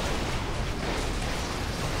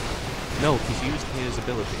 No, he's used his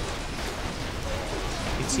ability.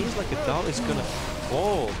 It seems like Adal is gonna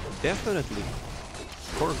fall, definitely.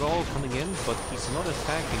 Korgall coming in, but he's not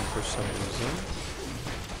attacking for some reason.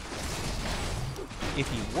 if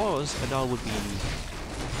he was, Adal would be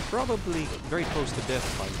probably very close to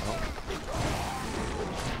death by now.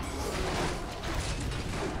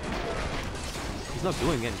 He's not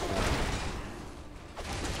doing anything.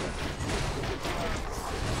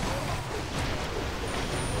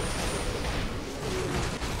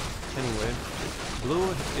 Anyway, blue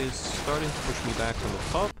is starting to push me back on the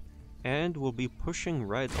top, and will be pushing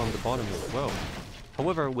red on the bottom as well.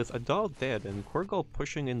 However, with Adal dead and korgall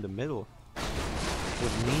pushing in the middle,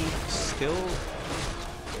 with me still,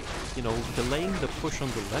 you know, delaying the push on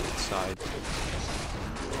the left side,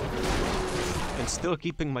 and still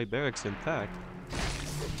keeping my barracks intact.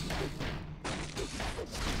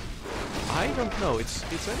 I don't know, it's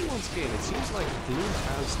anyone's game. It seems like blue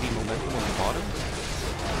has the momentum on the bottom.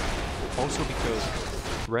 Also because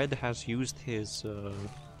red has used his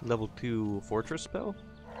level 2 fortress spell,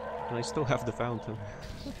 and I still have the fountain.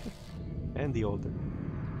 And the altar.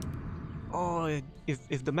 Oh,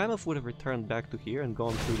 if the mammoth would have returned back to here and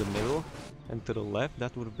gone through the middle and to the left,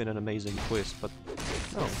 that would have been an amazing twist, but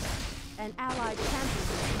no. An allied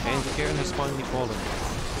champion. And Karen has finally fallen.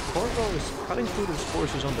 Korgall is cutting through his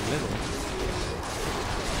forces on the middle.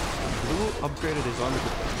 Blue upgraded his armor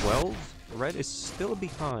to 12. Red is still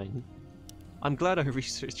behind. I'm glad I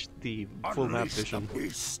researched the full map vision.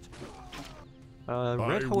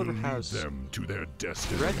 Red, however, has them to their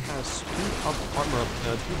destiny. Red has 2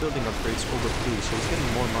 building upgrades over blue, so he's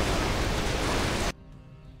getting more money.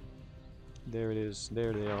 There it is.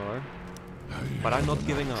 There they are. But I'm not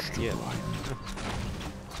giving up yet.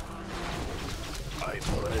 I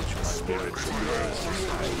pledge my spirit to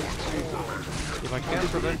If I can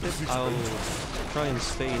prevent it, I'll try and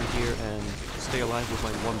stay in here and stay alive with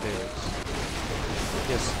my 1 barracks.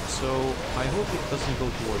 Yes, so I hope it doesn't go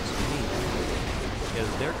towards me. Yeah,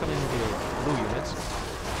 they're coming with blue units.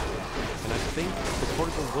 And I think the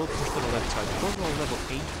korgall will push to the left side. Korgall level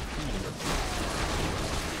 18.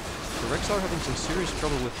 The Rex are having some serious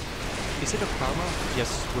trouble with... Is it akama? Yes,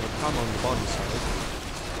 with akama on the bottom side.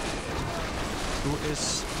 Who is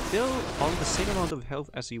still on the same amount of health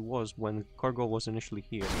as he was when korgall was initially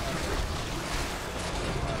here.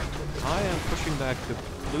 I am pushing back the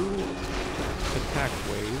blue attack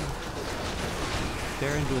wave.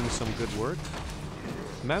 They're doing some good work.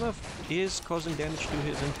 Mammoth is causing damage to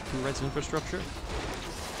Red's infrastructure.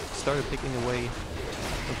 Started hitting away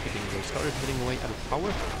at a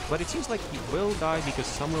tower, but it seems like he will die because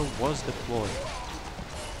samuro was deployed.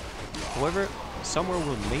 However, samuro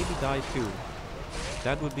will maybe die too.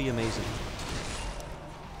 That would be amazing.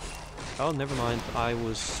 Oh, never mind. I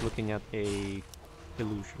was looking at a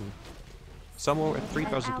illusion. Samuro at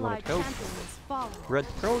 3,200 health. Red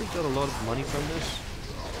probably got a lot of money from this.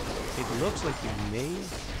 It looks like he may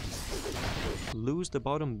lose the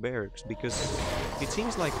bottom barracks because it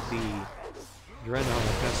seems like the draenei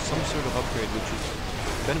has some sort of upgrade which is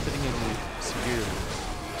benefiting him severely.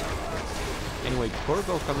 Anyway,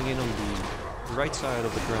 korgall coming in on the right side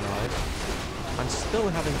of the draenei. I'm still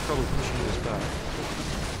having trouble pushing this back.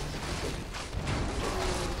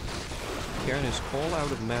 Karen is all out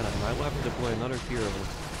of mana and I will have to deploy another hero.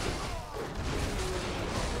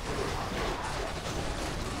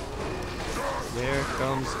 There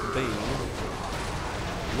comes Bane.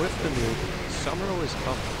 With the nuke, samuro is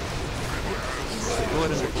up. So go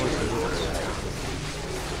ahead and deploy some nukes.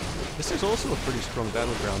 This is also a pretty strong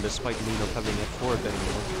battleground despite me not having F4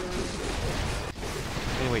 anymore.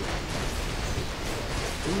 Anyway.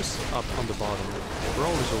 Blue's up on the bottom.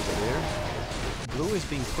 Thrall is over there. Blue is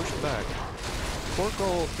being pushed back.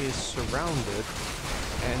 Korgall is surrounded,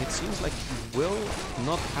 and it seems like he will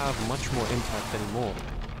not have much more impact anymore.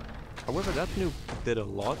 However, that nuke did a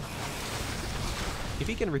lot. If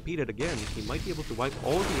he can repeat it again, he might be able to wipe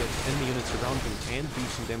all the enemy units around him and do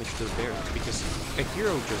some damage to the barracks, because a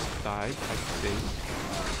hero just died, I think.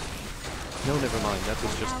 No, never mind, that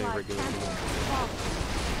was just a regular unit.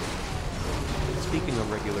 Speaking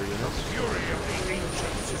of regular units,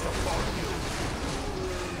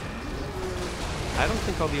 I don't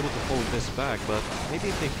think I'll be able to hold this back, but maybe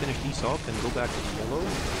if they finish these off and go back to the yellow,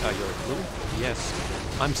 your blue, yes,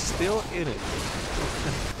 I'm still in it.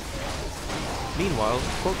 Meanwhile,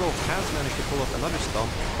 korgall has managed to pull off another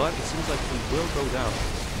stomp, but it seems like he will go down.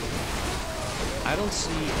 I don't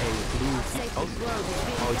see a blue... Oh,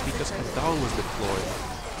 it's because Adal was deployed.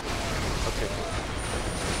 Okay.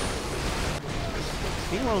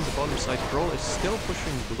 Meanwhile, on the bottom side, thrall is still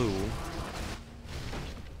pushing blue.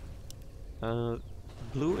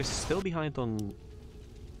 Blue is still behind on...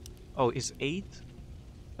 Oh, is 8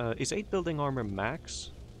 building armor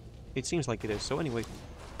max? It seems like it is. So anyway,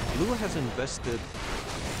 blue has invested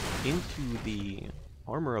into the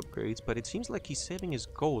armor upgrades, but it seems like he's saving his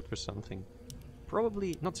gold for something.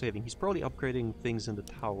 Probably, not saving, he's probably upgrading things in the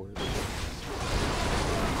tower.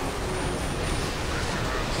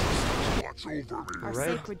 Watch over me. Our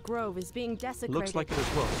Red sacred grove is being desecrated. looks like it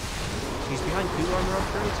as well. He's behind 2 armor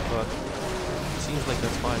upgrades, but it seems like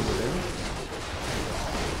that's fine with him.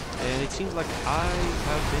 And it seems like I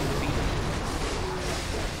have been defeated.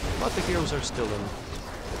 But the heroes are still in.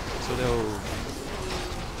 So they'll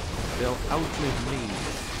outlive me.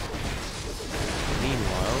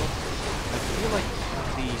 Meanwhile, I feel like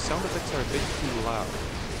the sound effects are a bit too loud.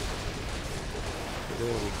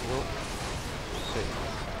 There we go. Save.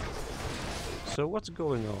 So what's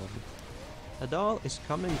going on? Adal is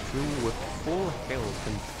coming through with full health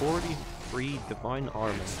and 43 divine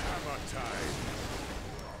armor.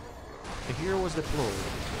 The hero was deployed.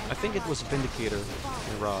 I think it was Vindicator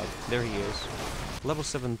and Rod. There he is. Level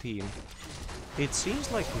 17. It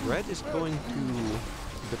seems like Red is going to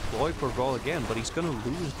deploy korgall again, but he's gonna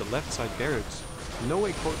lose the left side barracks. No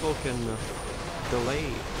way korgall can delay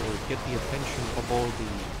or get the attention of all the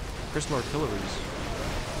crystal artilleries.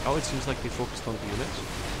 Oh, it seems like they focused on the units.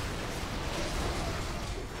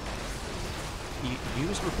 He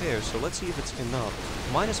used repairs, so let's see if it's enough.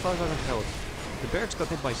 Minus 500 health. The barracks got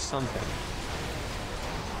hit by sunhead.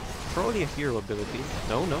 Probably a hero ability.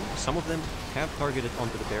 No, some of them have targeted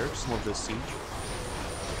onto the barracks, some of the siege.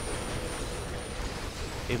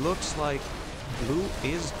 It looks like blue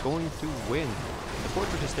is going to win. The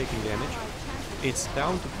fortress is taking damage. It's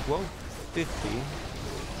down to 1250.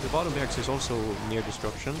 The bottom barracks is also near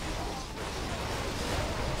destruction.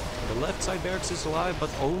 The left side barracks is alive, but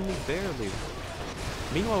only barely.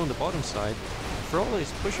 Meanwhile, on the bottom side, thrall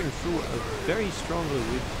is pushing through very strongly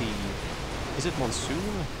with the... Is it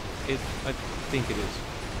Monsoon? I think it is.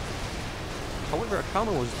 However,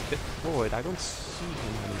 Akama was deployed. I don't see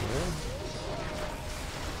him anywhere.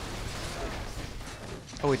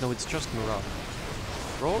 Oh wait, no, it's just Mirage.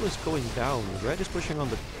 Thrall is going down. Red is pushing on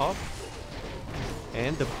the top.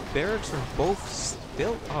 And the barracks are both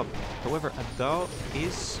still up. However, Adal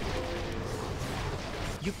is...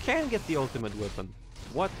 You can get the ultimate weapon.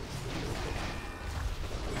 What?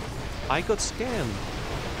 I got scammed.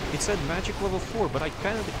 It said magic level 4, but I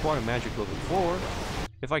cannot acquire magic level 4.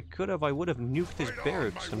 If I could have, I would have nuked his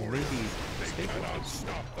barracks and maybe stabilized.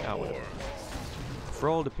 Ah, whatever.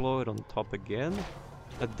 Thrall deployed on top again.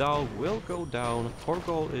 Adal will go down.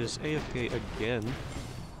 Korgall is AFK again.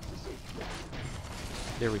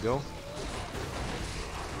 There we go.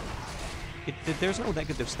 There's no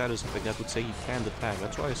negative status effect that would say he can't attack.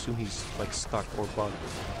 That's why I assume he's like stuck or bugged.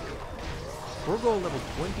 Korgall level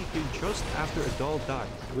 22 just after Adal died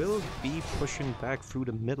will be pushing back through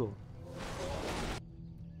the middle.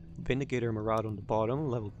 Vindicator Marauder on the bottom,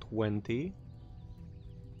 level 20.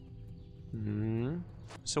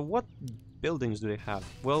 So what buildings do they have?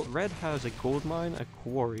 Well, red has a gold mine, a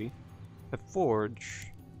quarry, a forge,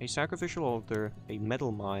 a sacrificial altar, a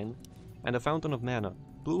metal mine, and a fountain of mana.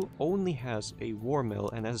 Blue only has a war mill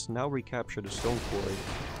and has now recaptured a stone quarry.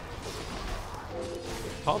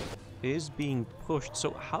 Top is being pushed,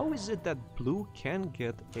 so how is it that blue can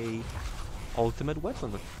get a ultimate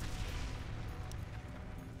weapon?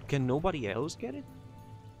 Can nobody else get it?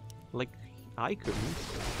 Like, I couldn't,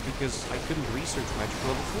 because I couldn't research magic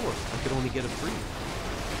level 4. I could only get it free.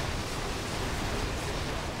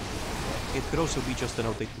 It could also be just an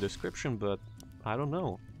outdated description, but I don't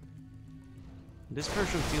know. This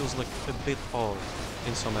version feels like a bit odd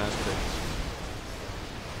in some aspects.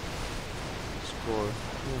 Score.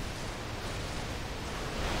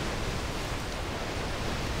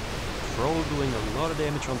 Thrall doing a lot of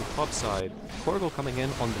damage on the top side. Korgall coming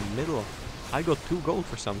in on the middle. I got 2 gold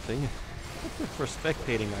for something. For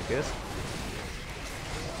spectating, I guess.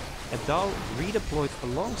 Adal redeployed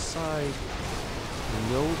alongside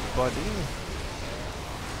nobody.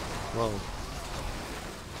 Well,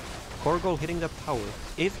 Korgall hitting that tower.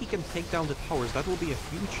 If he can take down the towers, that will be a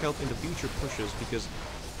huge help in the future pushes, because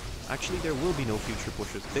actually there will be no future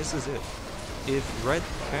pushes. This is it. If red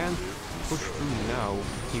can't push through now,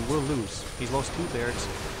 he will lose. He's lost 2 barracks,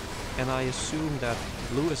 and I assume that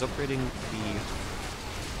blue is is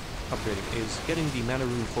getting the mana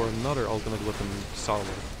rune for another ultimate weapon solid.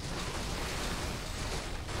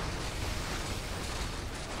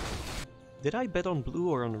 Did I bet on blue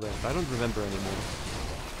or on red? I don't remember anymore.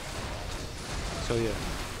 So yeah,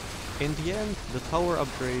 in the end, the tower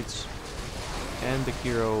upgrades and the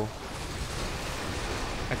hero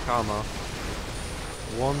Akama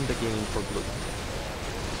won the game for blue.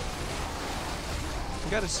 I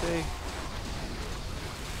gotta say,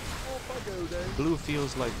 blue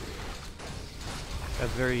feels like a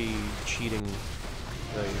very cheating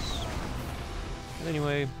place. And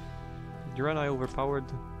anyway, draenei overpowered,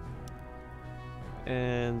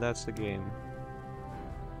 and that's the game.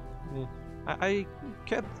 Yeah. I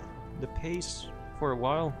kept the pace for a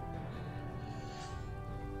while,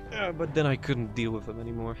 but then I couldn't deal with them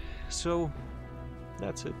anymore. So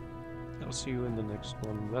that's it. I'll see you in the next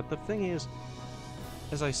one. But the thing is,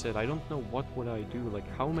 as I said, I don't know what would I do. Like,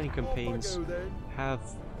 how many campaigns have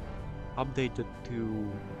updated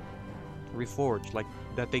to Reforged, like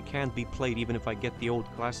that they can't be played even if I get the old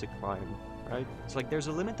classic client, right? It's like there's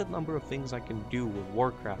a limited number of things I can do with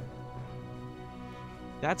Warcraft.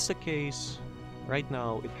 That's the case right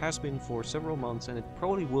now. It has been for several months, and it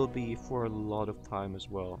probably will be for a lot of time as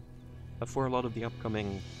well. For a lot of the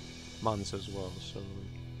upcoming months as well, so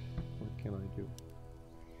what can I do?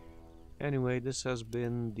 Anyway, this has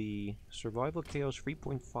been the Survival Chaos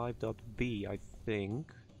 3.5.b, I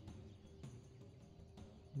think.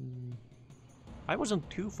 I wasn't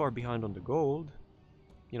too far behind on the gold.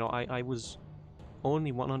 You know, I was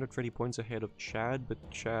only 130 points ahead of Chad, but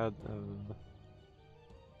Chad...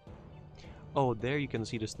 Oh, there you can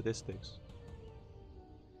see the statistics.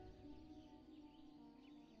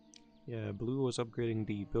 Yeah, Blue was upgrading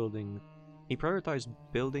the building. He prioritized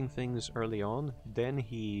building things early on, then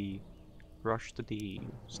he rushed the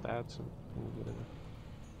stats and whatever.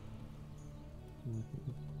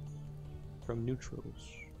 From neutrals.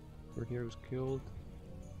 Where here was killed.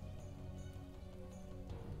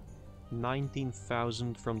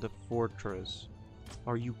 19,000 from the fortress.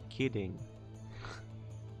 Are you kidding?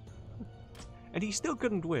 And he still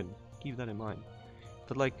couldn't win. Keep that in mind.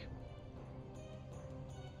 But like,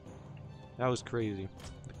 that was crazy.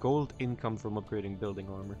 The gold income from upgrading building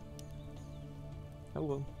armor. Oh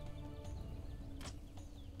well.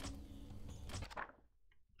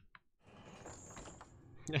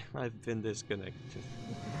 I've been disconnected.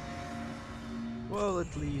 Well,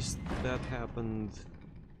 at least that happened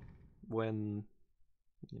when,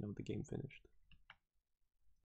 you know, the game finished.